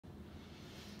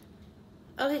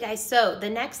Okay guys, so the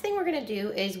next thing we're gonna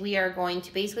do is we are going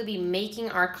to basically be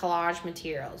making our collage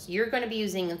materials. You're gonna be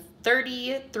using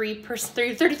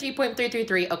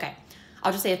 33.333, okay,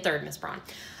 I'll just say a third, Miss Braun.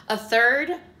 A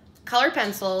third colored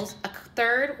pencils, a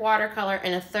third watercolor,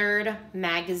 and a third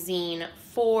magazine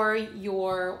for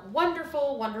your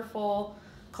wonderful, wonderful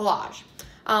collage.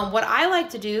 What I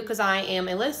like to do, because I am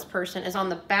a list person, is on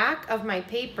the back of my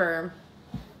paper,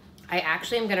 I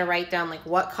actually am gonna write down like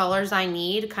what colors I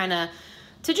need, kind of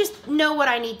to just know what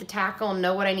I need to tackle,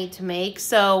 know what I need to make.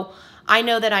 So I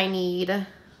know that I need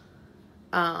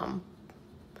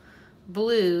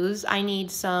blues. I need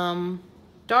some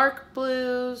dark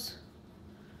blues.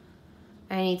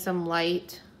 I need some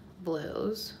light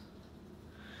blues.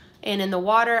 And in the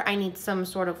water, I need some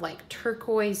sort of like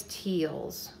turquoise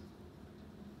teals.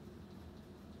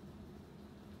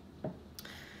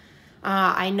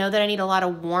 I know that I need a lot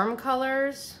of warm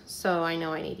colors. So I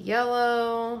know I need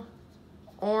yellow,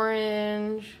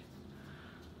 orange,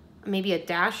 maybe a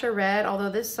dash of red,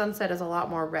 although this sunset is a lot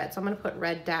more red. So I'm gonna put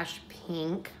red dash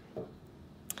pink.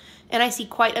 And I see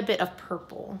quite a bit of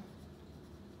purple.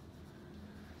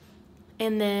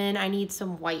 And then I need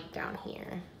some white down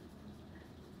here.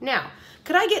 Now,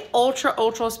 could I get ultra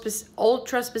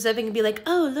specific and be like,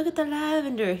 oh, look at the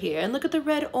lavender here and look at the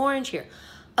red orange here?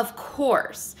 Of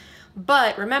course.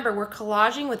 But remember, we're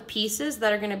collaging with pieces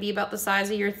that are gonna be about the size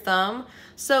of your thumb.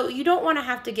 So you don't wanna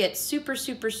have to get super,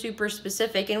 super, super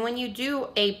specific. And when you do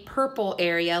a purple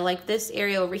area, like this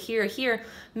area over here,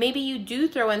 maybe you do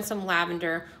throw in some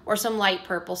lavender or some light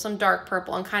purple, some dark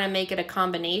purple, and kind of make it a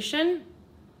combination.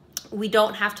 We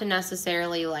don't have to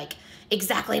necessarily like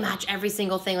exactly match every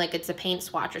single thing like it's a paint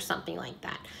swatch or something like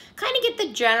that. Kind of get the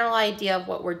general idea of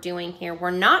what we're doing here.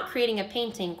 We're not creating a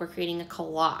painting, we're creating a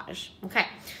collage. Okay.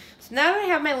 So now that I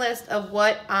have my list of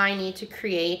what I need to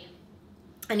create,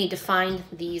 I need to find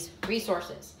these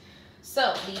resources.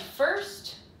 So the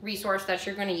first resource that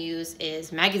you're going to use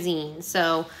is magazines.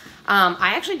 So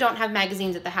I actually don't have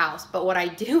magazines at the house, but what I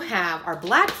do have are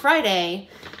Black Friday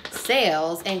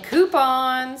sales and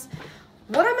coupons.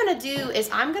 What I'm going to do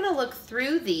is I'm going to look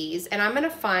through these and I'm going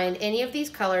to find any of these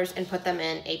colors and put them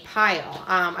in a pile.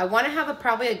 I want to have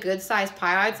probably a good size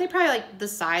pile. I'd say probably like the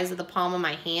size of the palm of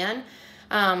my hand.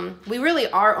 We really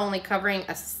are only covering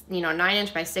a 9"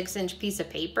 by 6" piece of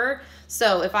paper.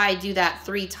 So if I do that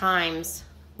 3 times,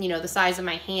 the size of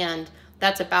my hand,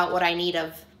 that's about what I need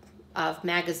of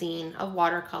magazine, of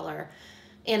watercolor,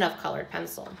 and of colored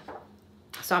pencil.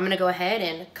 So I'm gonna go ahead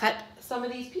and cut some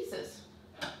of these pieces.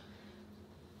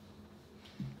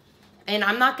 And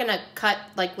I'm not gonna cut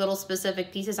like little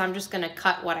specific pieces, I'm just gonna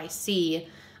cut what I see.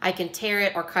 I can tear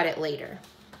it or cut it later.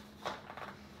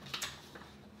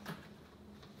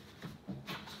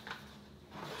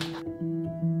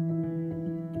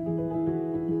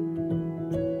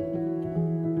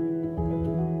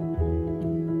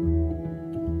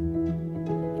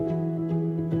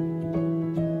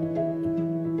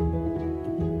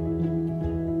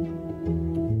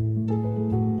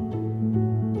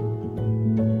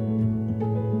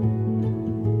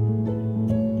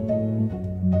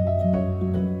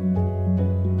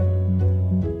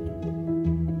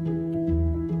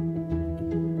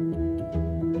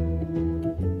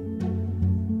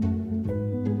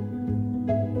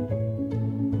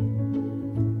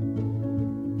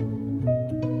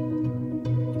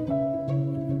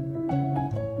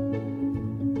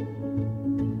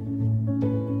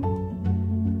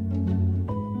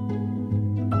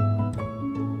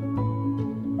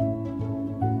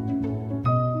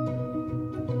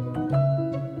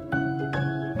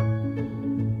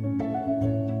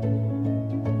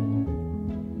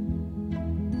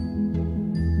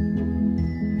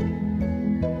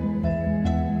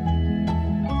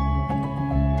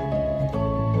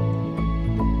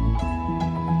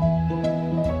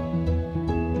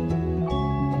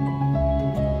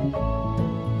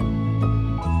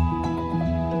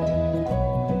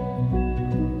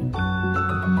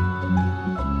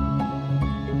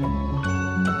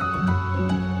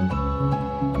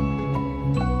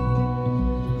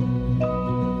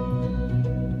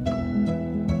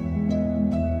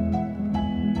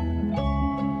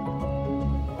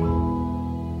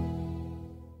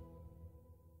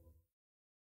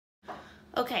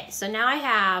 Okay, so now I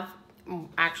have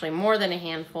actually more than a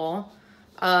handful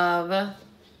of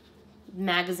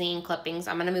magazine clippings.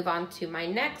 I'm gonna move on to my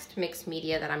next mixed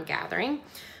media that I'm gathering,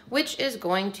 which is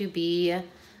going to be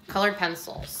colored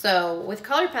pencil. So with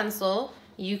colored pencil,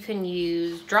 you can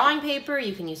use drawing paper,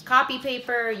 you can use copy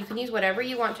paper, you can use whatever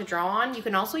you want to draw on. You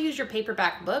can also use your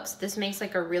paperback books. This makes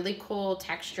like a really cool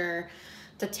texture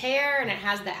to tear, and it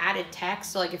has the added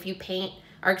text. So like if you paint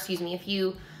or excuse me, if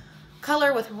you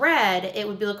color with red, it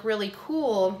would look really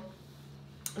cool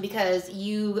because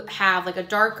you have like a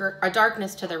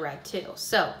darkness to the red too.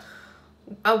 So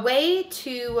a way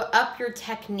to up your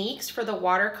techniques for the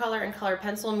watercolor and color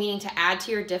pencil, meaning to add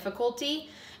to your difficulty,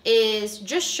 is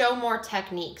just show more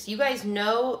techniques. You guys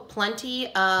know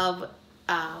plenty of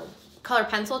color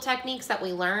pencil techniques that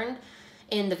we learned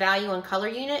in the value and color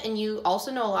unit, and you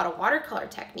also know a lot of watercolor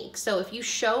techniques. So if you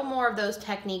show more of those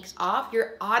techniques off,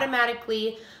 you're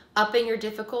automatically upping your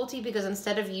difficulty, because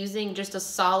instead of using just a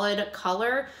solid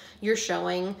color, you're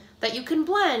showing that you can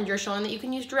blend, you're showing that you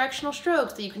can use directional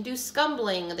strokes, that you can do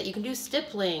scumbling, that you can do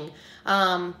stippling.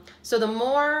 So the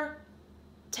more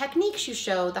techniques you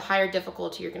show, the higher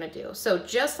difficulty you're gonna do. So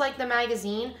just like the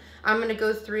magazine, I'm gonna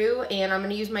go through and I'm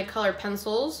gonna use my color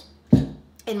pencils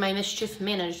in my Mischief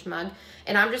Managed mug,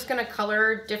 and I'm just gonna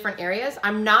color different areas.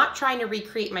 I'm not trying to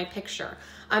recreate my picture.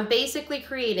 I'm basically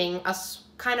creating a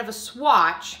kind of a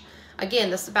swatch,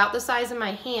 again, this is about the size of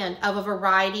my hand, of a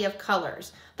variety of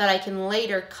colors that I can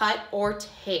later cut or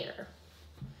tear.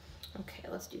 Okay,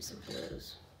 let's do some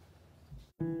blues.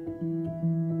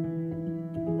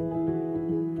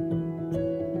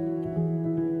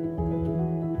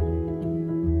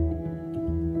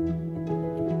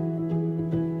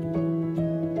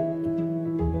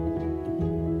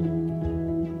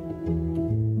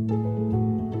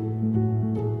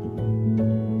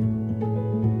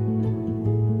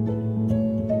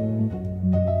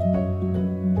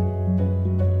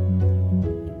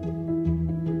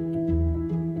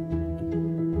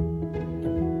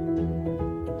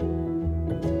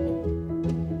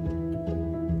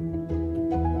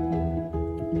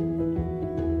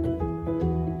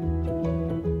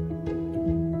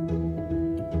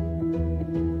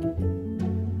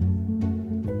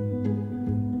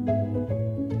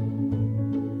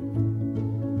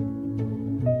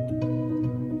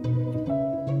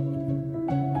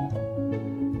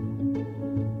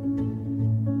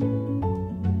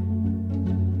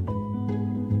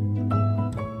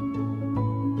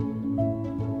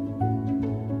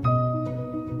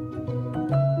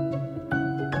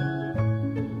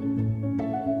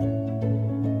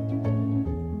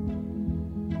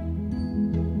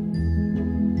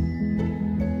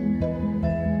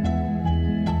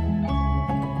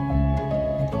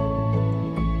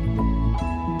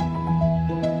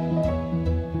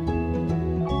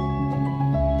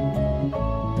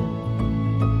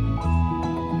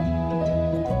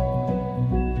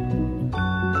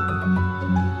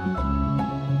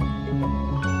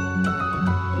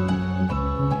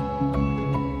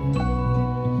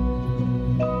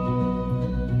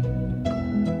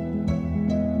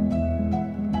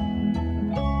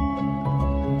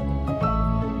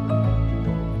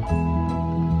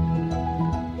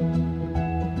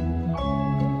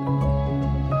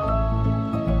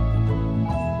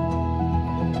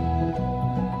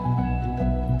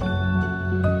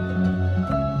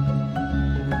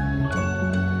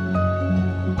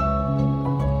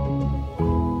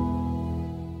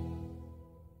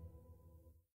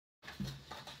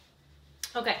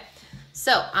 Okay,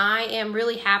 so I am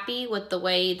really happy with the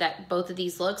way that both of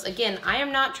these looks. Again, I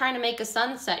am not trying to make a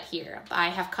sunset here. I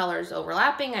have colors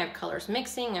overlapping, I have colors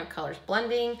mixing, I have colors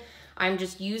blending. I'm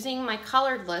just using my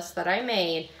colored list that I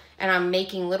made, and I'm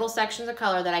making little sections of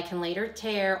color that I can later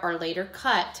tear or later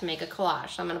cut to make a collage.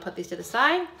 So I'm gonna put these to the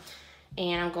side,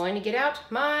 and I'm going to get out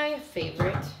my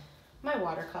favorite, my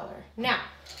watercolor. Now,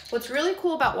 what's really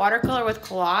cool about watercolor with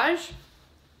collage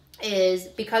is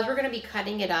because we're gonna be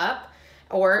cutting it up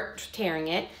or tearing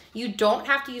it, you don't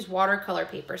have to use watercolor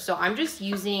paper. So I'm just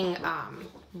using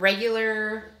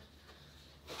regular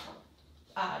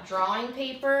drawing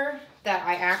paper that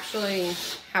I actually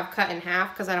have cut in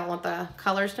half because I don't want the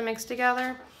colors to mix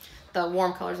together, the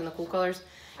warm colors and the cool colors.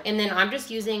 And then I'm just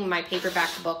using my paperback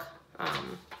book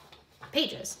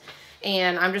pages.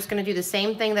 And I'm just gonna do the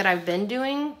same thing that I've been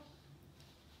doing.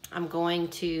 I'm going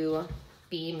to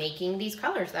be making these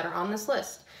colors that are on this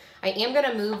list. I am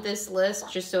gonna move this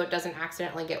list just so it doesn't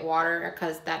accidentally get water,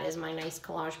 because that is my nice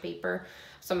collage paper.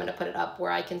 So I'm gonna put it up where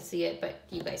I can see it, but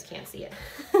you guys can't see it.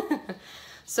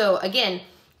 So again,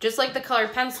 just like the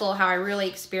colored pencil, how I really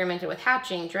experimented with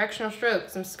hatching, directional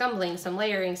strokes, some scumbling, some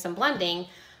layering, some blending,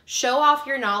 show off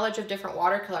your knowledge of different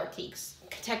watercolor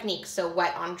techniques. So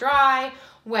wet on dry,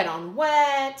 wet on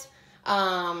wet,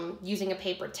 using a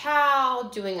paper towel,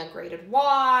 doing a graded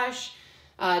wash,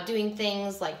 doing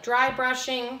things like dry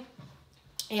brushing.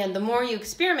 And the more you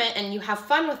experiment and you have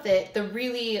fun with it,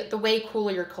 the way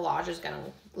cooler your collage is gonna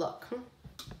look.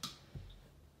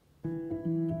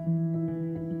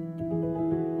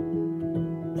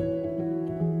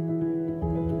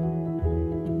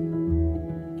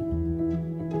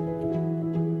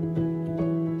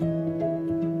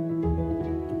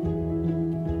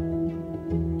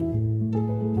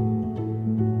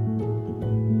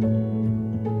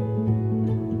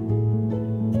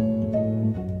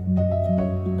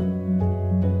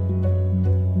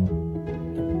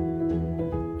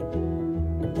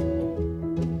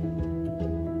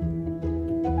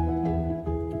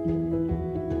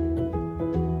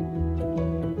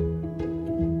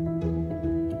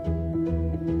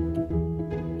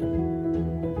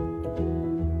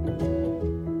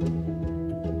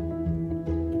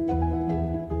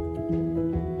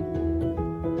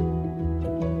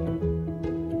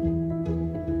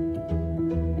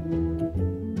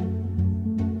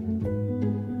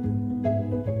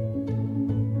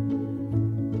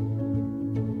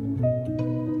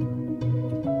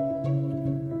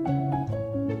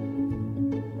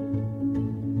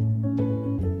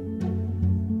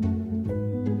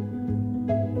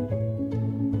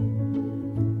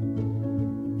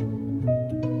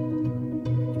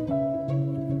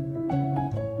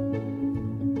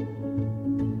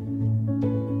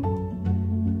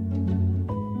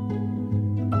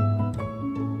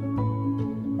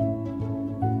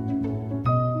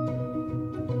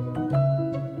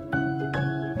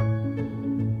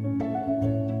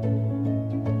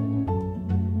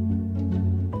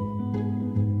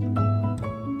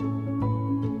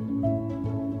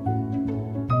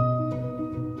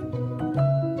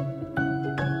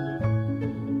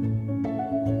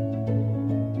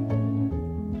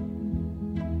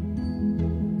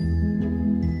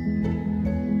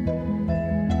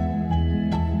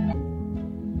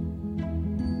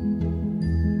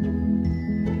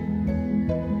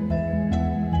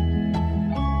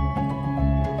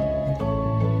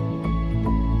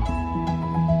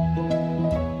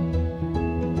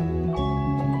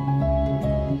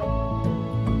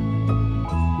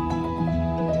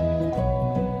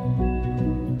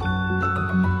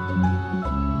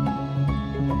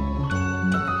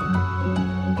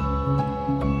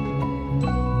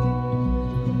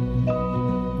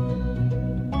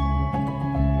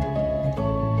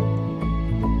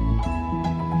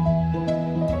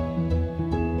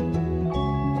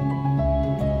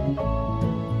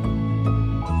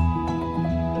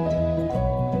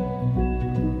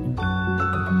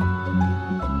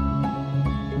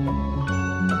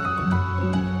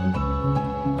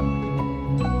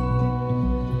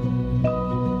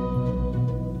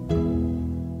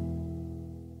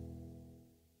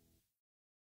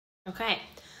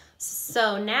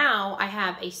 So now I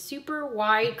have a super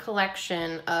wide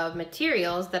collection of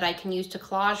materials that I can use to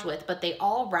collage with, but they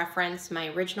all reference my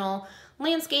original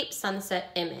landscape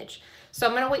sunset image. So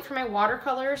I'm gonna wait for my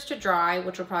watercolors to dry,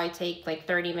 which will probably take like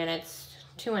 30 minutes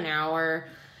to an hour.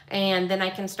 And then I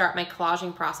can start my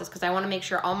collaging process because I want to make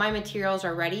sure all my materials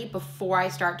are ready before I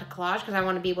start to collage, because I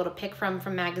want to be able to pick from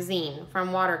magazine,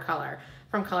 from watercolor,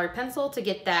 from colored pencil to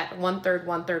get that 1/3,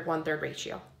 1/3, 1/3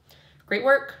 ratio. Great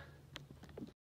work.